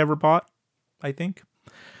maybe that I ever bought, I think.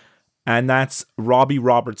 And that's Robbie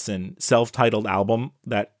Robertson, self-titled album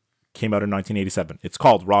that came out in 1987. It's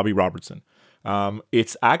called Robbie Robertson.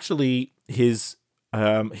 It's actually his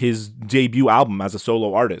debut album as a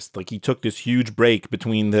solo artist. Like, he took this huge break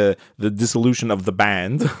between the dissolution of the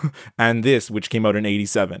band and this, which came out in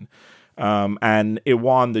 87. And it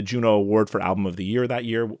won the Juno Award for Album of the Year that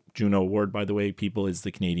year. Juno Award, by the way, people, is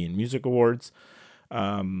the Canadian Music Awards.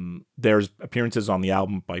 There's appearances on the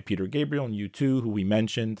album by Peter Gabriel and U2, who we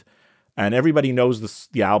mentioned. And everybody knows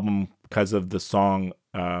the album because of the song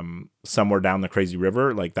Somewhere Down the Crazy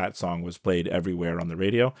River. Like, that song was played everywhere on the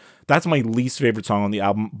radio. That's my least favorite song on the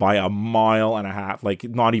album by a mile and a half. Like,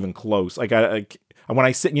 not even close. Like, when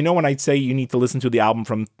I say, when I say you need to listen to the album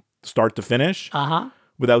from start to finish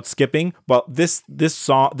without skipping, but this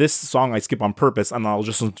song I skip on purpose, and I'll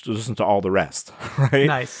just listen to all the rest. Right?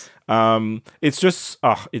 Nice. It's just,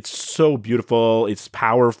 it's so beautiful. It's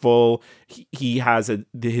powerful. He has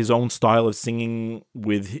his own style of singing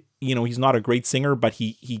with, he's not a great singer, but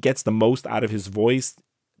he gets the most out of his voice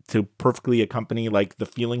to perfectly accompany like the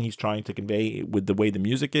feeling he's trying to convey with the way the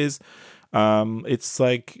music is.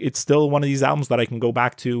 It's still one of these albums that I can go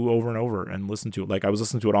back to over and over and listen to. Like I was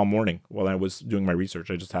listening to it all morning while I was doing my research.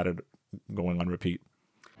 I just had it going on repeat.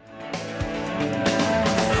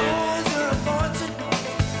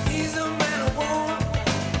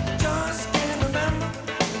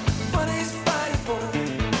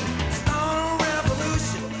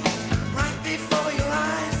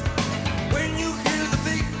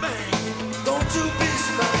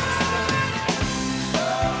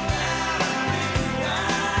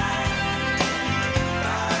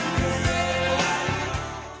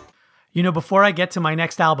 Before I get to my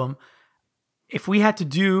next album, if we had to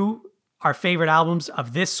do our favorite albums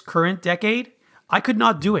of this current decade, I could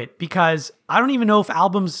not do it because I don't even know if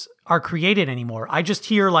albums are created anymore. I just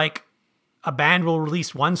hear like a band will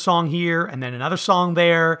release one song here and then another song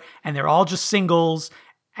there, and they're all just singles.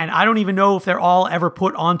 And I don't even know if they're all ever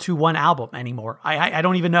put onto one album anymore. I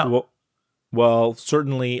don't even know. Well,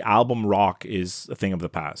 certainly album rock is a thing of the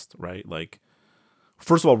past, right? Like,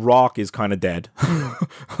 first of all, rock is kind of dead.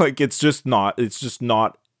 Like it's just not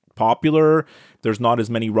popular. There's not as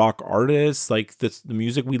many rock artists. Like the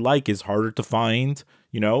music we like is harder to find.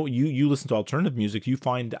 You listen to alternative music, you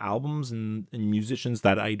find albums and musicians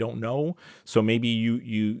that I don't know. So maybe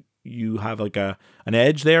you have like an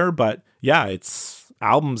edge there, but yeah, it's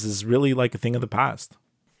albums is really like a thing of the past.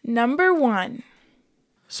 Number 1.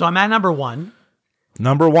 So I'm at number 1.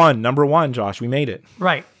 Number one, Josh, we made it.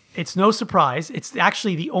 Right. It's no surprise. It's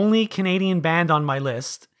actually the only Canadian band on my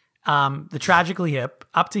list. The Tragically Hip,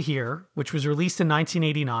 Up to Here, which was released in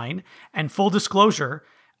 1989. And full disclosure,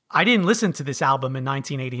 I didn't listen to this album in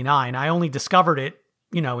 1989. I only discovered it,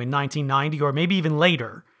 in 1990 or maybe even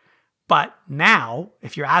later. But now,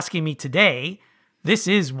 if you're asking me today, this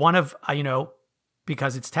is one of,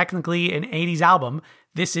 because it's technically an 80s album,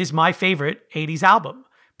 this is my favorite 80s album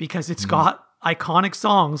because it's got iconic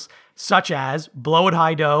songs such as Blow It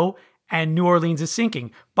High Dough and New Orleans is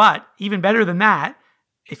Sinking. But even better than that,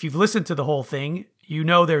 if you've listened to the whole thing,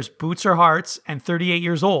 there's Boots or Hearts and 38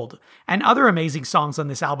 Years Old and other amazing songs on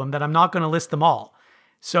this album that I'm not going to list them all.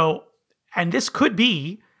 So, and this could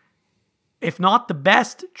be, if not the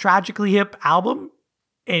best Tragically Hip album,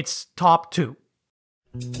 it's top 2.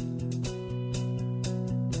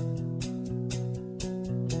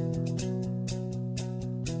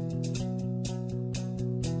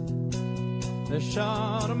 They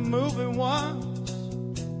shot a movie once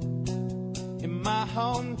in my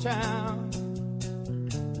hometown.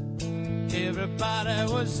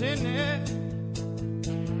 Everybody was in it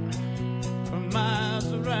from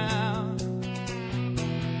miles around.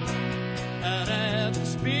 Out at the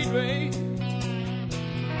speedway,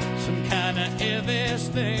 some kind of heavy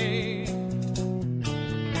thing.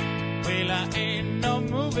 Well, I ain't no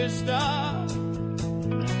movie star,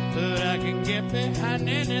 but I can get behind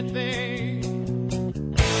anything.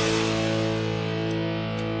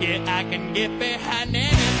 Yeah, I can get behind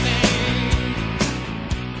anything.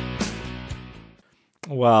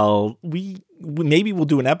 Well, maybe we'll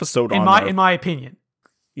do an episode in my opinion.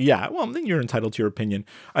 Yeah, well, then you're entitled to your opinion.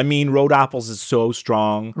 I mean, Road Apples is so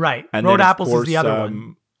strong, right? And Road Apples is the other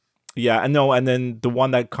one. Yeah, and then the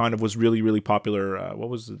one that kind of was really, really popular. What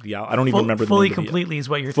was the? I don't even remember. Fully Completely is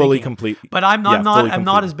what you're Fully thinking. Complete. But I'm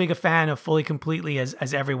not as big a fan of Fully Completely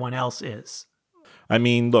as everyone else is. I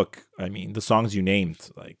mean, look. The songs you named,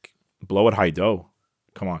 like Blow It High Dough.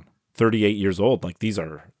 Come on, 38 Years Old. Like these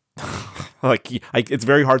are. It's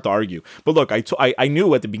very hard to argue. But look, I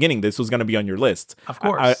knew at the beginning this was going to be on your list. Of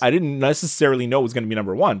course. I didn't necessarily know it was going to be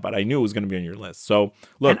number 1, but I knew it was going to be on your list. So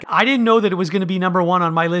look. And I didn't know that it was going to be number 1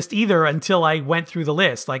 on my list either until I went through the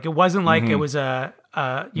list. Like it wasn't like it was a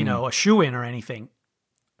shoo-in or anything.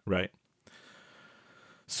 Right.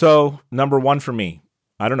 So number 1 for me.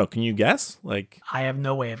 I don't know. Can you guess? I have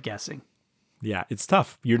no way of guessing. Yeah, it's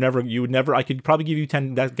tough. You would never, I could probably give you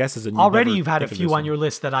 10 guesses. And already you've had a few on your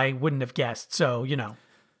list that I wouldn't have guessed. So,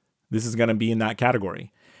 This is going to be in that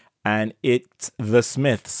category. And it's The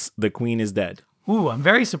Smiths, The Queen is Dead. Ooh, I'm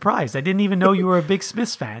very surprised. I didn't even know you were a big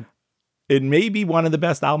Smiths fan. It may be one of the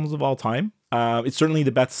best albums of all time. It's certainly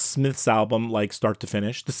the best Smiths album, start to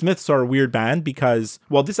finish. The Smiths are a weird band because,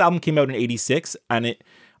 this album came out in 86 and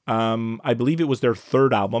I believe it was their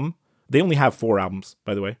 3rd album. They only have 4 albums,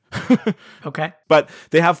 by the way. Okay. But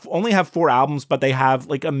they only have 4 albums, but they have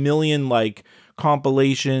a million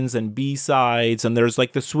compilations and B-sides, and there's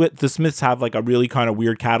like the Smiths have like a really kind of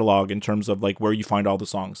weird catalog in terms of like where you find all the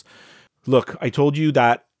songs. Look, I told you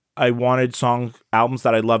that I wanted albums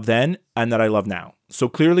that I loved then and that I love now. So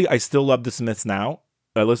clearly I still love the Smiths now.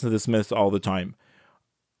 I listen to the Smiths all the time.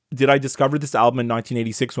 Did I discover this album in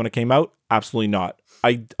 1986 when it came out? Absolutely not.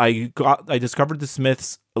 I discovered the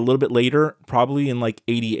Smiths a little bit later, probably in like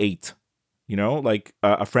 88. You know, like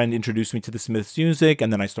a friend introduced me to the Smiths music,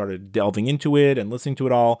 and then I started delving into it and listening to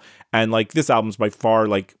it all. And like this album's by far,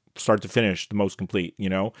 like start to finish, the most complete, you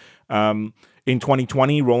know. In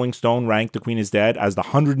 2020, Rolling Stone ranked The Queen is Dead as the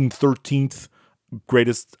 113th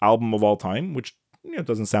greatest album of all time, which, you know,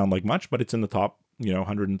 doesn't sound like much, but it's in the top, you know,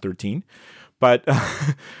 113. But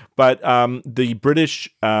the British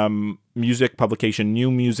music publication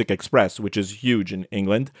New Music Express, which is huge in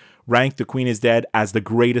England, ranked The Queen is Dead as the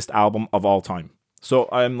greatest album of all time. So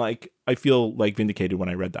I feel like vindicated when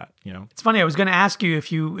I read that, you know. It's funny. I was going to ask you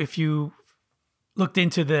if you looked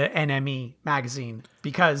into the NME magazine,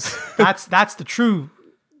 because that's the true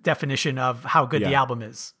definition of how good the album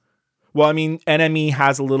is. Well, I mean, NME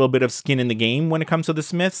has a little bit of skin in the game when it comes to the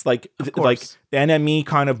Smiths. Like the NME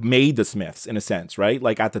kind of made the Smiths in a sense, right?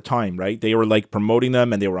 Like at the time, right? They were like promoting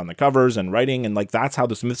them, and they were on the covers and writing, and like that's how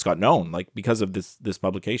the Smiths got known, like because of this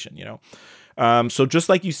publication, you know. So just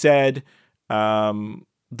like you said,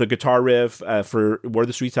 the guitar riff for Where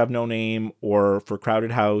the Streets Have No Name or for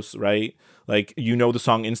Crowded House, right? Like, you know the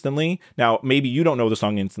song instantly. Now, maybe you don't know the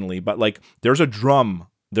song instantly, but like there's a drum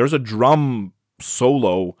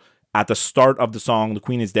solo at the start of the song The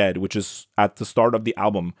Queen is Dead, which is at the start of the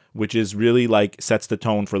album, which is really like sets the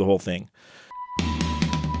tone for the whole thing.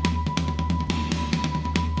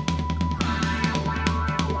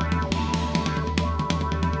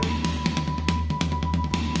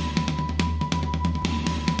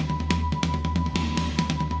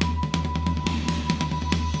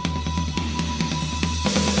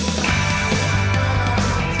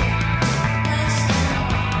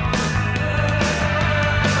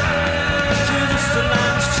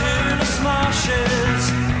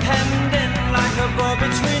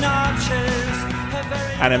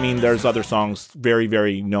 And I mean, there's other songs, very,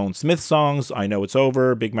 very known Smith songs. I Know It's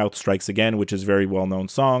Over, Big Mouth Strikes Again, which is a very well-known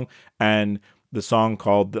song. And the song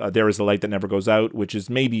called There Is a Light That Never Goes Out, which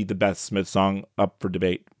is maybe the best Smith song, up for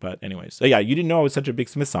debate. But anyways, yeah, you didn't know I was such a big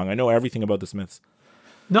Smith song. I know everything about the Smiths.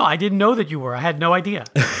 No, I didn't know that you were. I had no idea.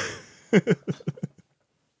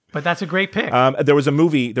 But that's a great pick. There's a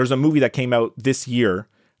movie that came out this year,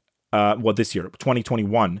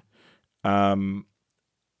 2021,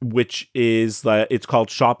 which is it's called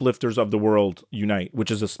Shoplifters of the World Unite, which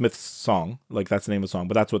is a Smiths song. Like, that's the name of the song,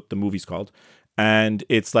 but that's what the movie's called. And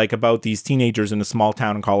it's like about these teenagers in a small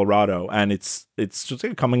town in Colorado, and it's just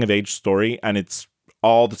like a coming of age story, and it's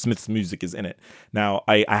all the Smiths music is in it. Now,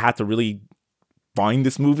 I had to really find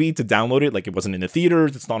this movie to download it. Like, it wasn't in the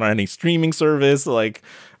theaters, it's not on any streaming service. Like,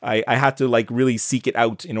 I had to like really seek it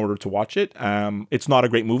out in order to watch it. It's not a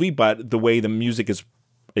great movie, but the way the music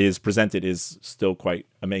is presented is still quite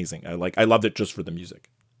amazing. I loved it just for the music.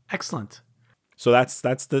 Excellent. So that's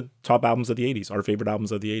the top albums of the 80s, our favorite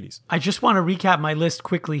albums of the 80s. I just want to recap my list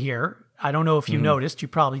quickly here. I don't know if you noticed, you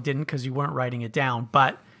probably didn't because you weren't writing it down,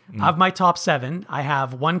 but of my top 7, I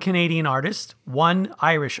have 1 Canadian artist, 1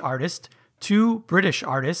 Irish artist, 2 British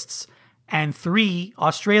artists, and 3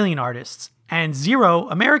 Australian artists, and 0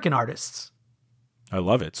 American artists. I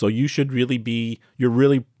love it. So you're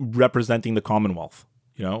really representing the Commonwealth,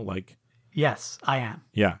 you know, like. Yes, I am.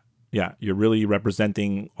 Yeah. Yeah. You're really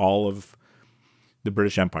representing all of the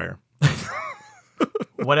British Empire.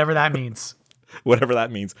 Whatever that means. Whatever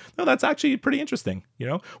that means. No, that's actually pretty interesting, you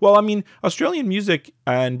know? Well, I mean, Australian music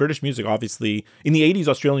and British music, obviously, in the 80s,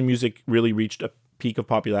 Australian music really reached a peak of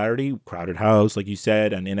popularity. Crowded House, like you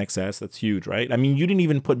said, and In Excess, that's huge, right? I mean, you didn't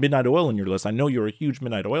even put Midnight Oil in your list. I know you're a huge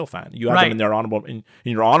Midnight Oil fan. You had them in their in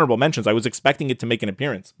your honorable mentions. I was expecting it to make an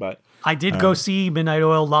appearance, but I did go see Midnight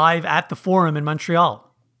Oil live at the Forum in Montreal.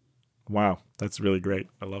 Wow, that's really great.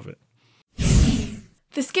 I love it.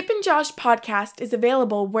 The Skip and Josh podcast is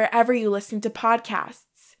available wherever you listen to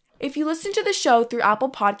podcasts. If you listen to the show through Apple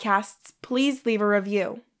Podcasts, please leave a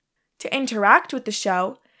review. To interact with the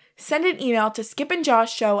show, send an email to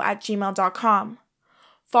skipandjoshshow@gmail.com.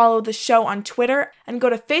 Follow the show on Twitter and go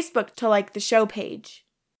to Facebook to like the show page.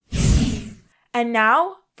 And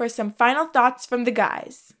now for some final thoughts from the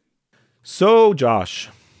guys. So, Josh,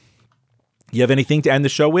 you have anything to end the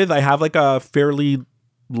show with? I have like a fairly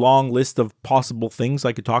long list of possible things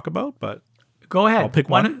I could talk about, but go ahead. I'll pick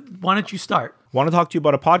one. Why don't you start? I want to talk to you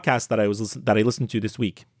about a podcast that I listened to this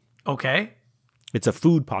week. Okay. It's a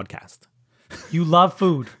food podcast. You love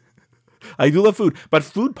food. I do love food, but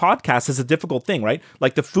food podcasts is a difficult thing, right?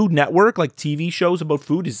 Like the Food Network, like TV shows about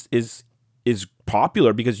food is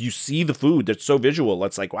popular because you see the food that's so visual.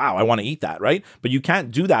 It's like, wow, I want to eat that, right? But you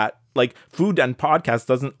can't do that. Like food and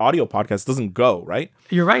audio podcast doesn't go, right?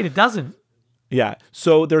 You're right, it doesn't. Yeah.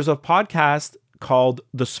 So there's a podcast called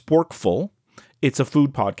The Sporkful. It's a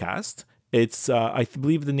food podcast. It's I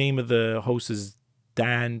believe the name of the host is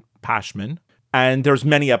Dan Pashman. And there's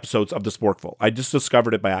many episodes of The Sporkful. I just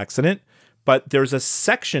discovered it by accident. But there's a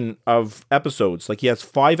section of episodes. Like he has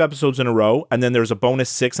 5 episodes in a row. And then there's a bonus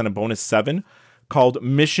 6 and a bonus 7 called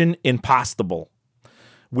Mission Impossible,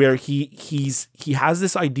 where he has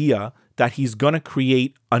this idea that he's going to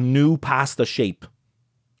create a new pasta shape.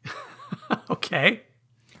 Okay.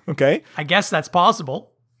 Okay. I guess that's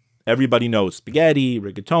possible. Everybody knows spaghetti,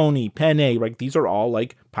 rigatoni, penne, right? These are all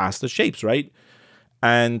like pasta shapes, right?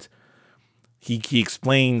 And he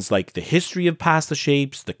explains like the history of pasta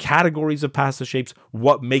shapes, the categories of pasta shapes,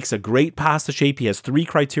 what makes a great pasta shape. He has 3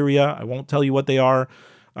 criteria. I won't tell you what they are.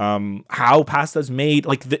 How pasta is made.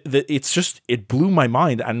 Like it blew my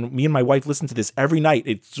mind. And me and my wife listen to this every night.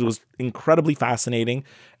 It was incredibly fascinating.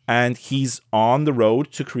 And he's on the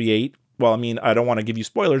road to create, well, I mean, I don't want to give you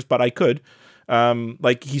spoilers, but I could.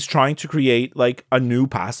 Like he's trying to create like a new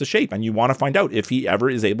pasta shape, and you want to find out if he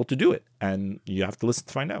ever is able to do it. And you have to listen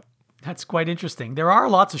to find out. That's quite interesting. There are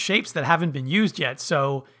lots of shapes that haven't been used yet,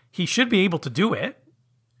 so he should be able to do it.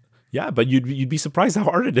 Yeah, but you'd be surprised how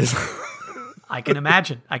hard it is. I can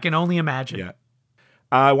imagine. I can only imagine. Yeah.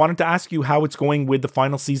 I wanted to ask you how it's going with the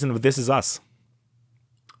final season of This Is Us.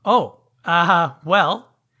 Oh, well,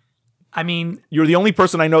 I mean... You're the only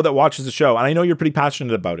person I know that watches the show, and I know you're pretty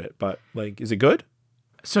passionate about it, but like, is it good?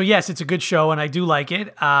 So yes, it's a good show, and I do like it.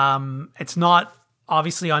 It's not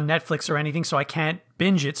obviously on Netflix or anything, so I can't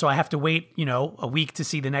binge it, so I have to wait, a week to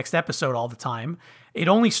see the next episode all the time. It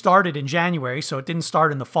only started in January, so it didn't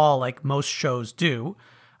start in the fall like most shows do.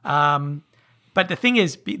 But the thing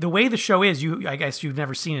is, the way the show is, I guess you've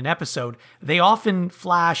never seen an episode, they often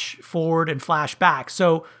flash forward and flash back.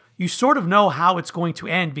 So you sort of know how it's going to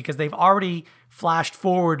end because they've already flashed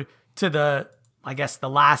forward to the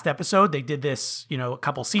last episode. They did this, a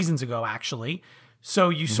couple seasons ago, actually. So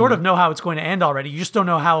you sort of know how it's going to end already. You just don't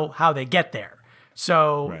know how they get there.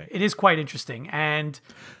 So It is quite interesting. And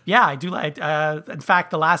yeah, I do like, in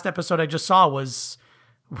fact, the last episode I just saw was,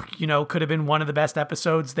 could have been one of the best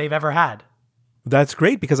episodes they've ever had. That's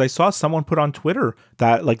great, because I saw someone put on Twitter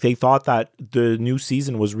that like they thought that the new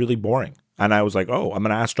season was really boring. And I was like, oh, I'm going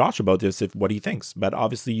to ask Josh about this, what he thinks. But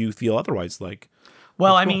obviously you feel otherwise. Like,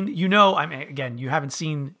 well, I mean, again, you haven't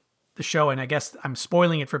seen the show, and I guess I'm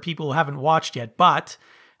spoiling it for people who haven't watched yet. But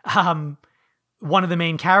one of the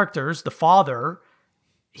main characters, the father,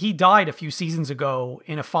 he died a few seasons ago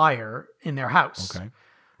in a fire in their house. Okay.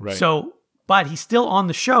 Right. So, but he's still on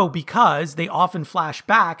the show because they often flash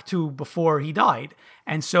back to before he died.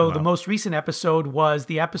 And so the most recent episode was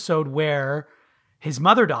the episode where his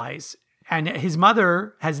mother dies. And his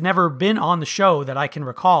mother has never been on the show that I can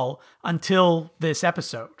recall until this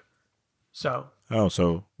episode. So. Oh,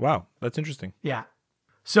 so, wow. That's interesting. Yeah.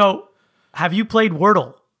 So, have you played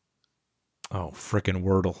Wordle? Oh, frickin'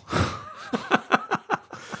 Wordle.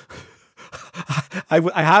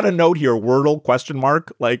 I had a note here,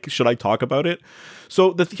 Wordle, ? Like, should I talk about it?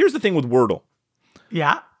 So, here's the thing with Wordle.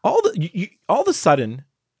 Yeah. All of a sudden,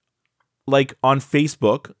 like on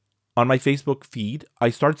Facebook, on my Facebook feed, I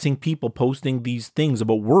start seeing people posting these things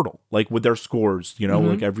about Wordle, like with their scores,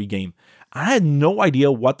 like every game. I had no idea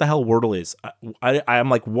what the hell Wordle is. I'm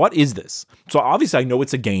like, what is this? So obviously I know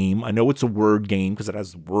it's a game. I know it's a word game because it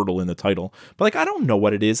has Wordle in the title. But like, I don't know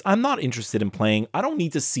what it is. I'm not interested in playing. I don't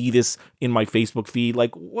need to see this in my Facebook feed.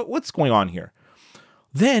 Like, what's going on here?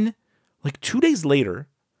 Then, like 2 days later,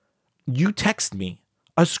 you text me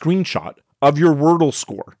a screenshot of your Wordle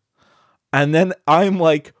score. And then I'm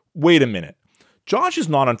like, wait a minute. Josh is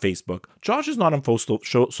not on Facebook. Josh is not on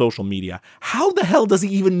social media. How the hell does he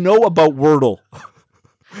even know about Wordle?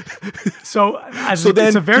 So it's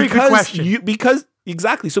a very good question.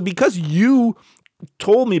 Because you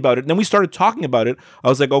told me about it, and then we started talking about it, I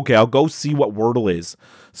was like, okay, I'll go see what Wordle is.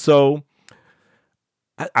 So,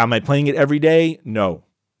 am I playing it every day? No.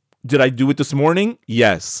 Did I do it this morning?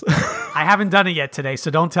 Yes. I haven't done it yet today,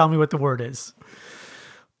 so don't tell me what the word is.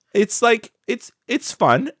 It's like, it's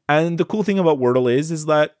fun. And the cool thing about Wordle is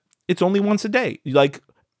that it's only once a day. Like,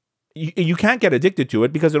 you can't get addicted to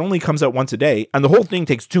it because it only comes out once a day. And the whole thing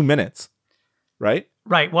takes 2 minutes, right?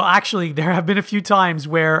 Right. Well, actually, there have been a few times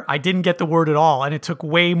where I didn't get the word at all, and it took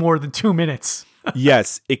way more than 2 minutes.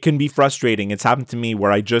 Yes, it can be frustrating. It's happened to me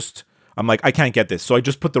where I'm like, I can't get this. So I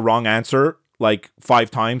just put the wrong answer, like 5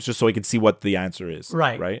 times just so I could see what the answer is.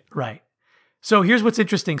 Right. So here's what's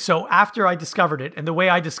interesting. So after I discovered it, and the way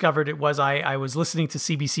I discovered it was I was listening to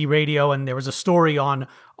CBC Radio, and there was a story on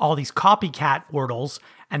all these copycat Wordles,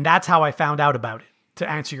 and that's how I found out about it, to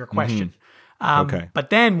answer your question. Okay.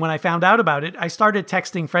 But then when I found out about it, I started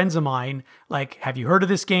texting friends of mine, like, have you heard of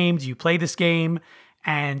this game? Do you play this game?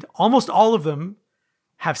 And almost all of them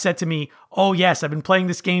have said to me, oh yes, I've been playing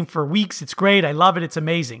this game for weeks. It's great. I love it. It's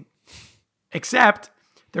amazing. Except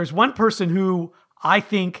there's one person who I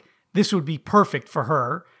think this would be perfect for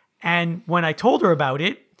her. And when I told her about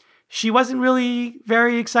it, she wasn't really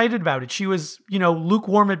very excited about it. She was,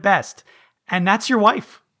 lukewarm at best. And that's your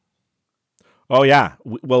wife. Oh yeah.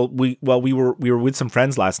 We were with some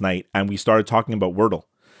friends last night, and we started talking about Wordle,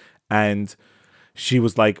 and she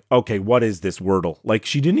was like, okay, what is this Wordle? Like,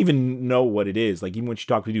 she didn't even know what it is. Like, even when she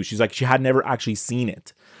talked to you, she's like, she had never actually seen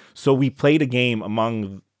it. So we played a game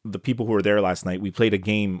among the people who were there last night. We played a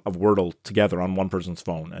game of Wordle together on one person's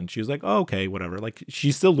phone, and she was like, oh, okay, whatever. Like,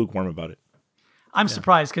 she's still lukewarm about it. I'm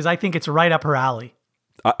surprised, because I think it's right up her alley.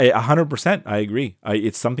 100%. I agree.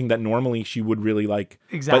 It's something that normally she would really like.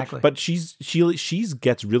 Exactly. But she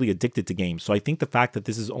gets really addicted to games. So I think the fact that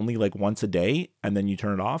this is only like once a day and then you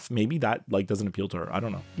turn it off, maybe that like doesn't appeal to her. I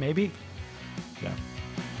don't know. Maybe. Yeah.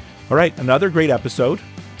 All right. Another great episode.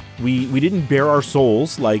 We didn't bare our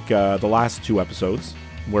souls like the last 2 episodes,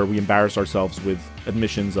 where we embarrassed ourselves with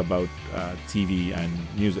admissions about TV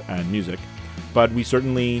and music, but we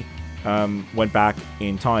certainly went back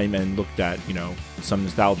in time and looked at, some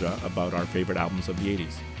nostalgia about our favorite albums of the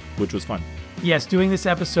 80s, which was fun. Yes, doing this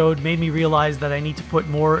episode made me realize that I need to put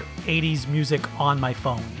more 80s music on my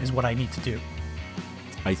phone is what I need to do.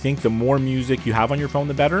 I think the more music you have on your phone,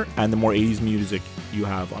 the better, and the more 80s music you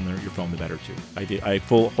have on your phone, the better too. I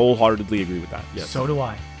wholeheartedly agree with that. Yes. So do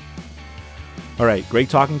I. All right,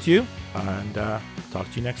 great talking to you, and talk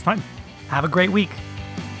to you next time. Have a great week.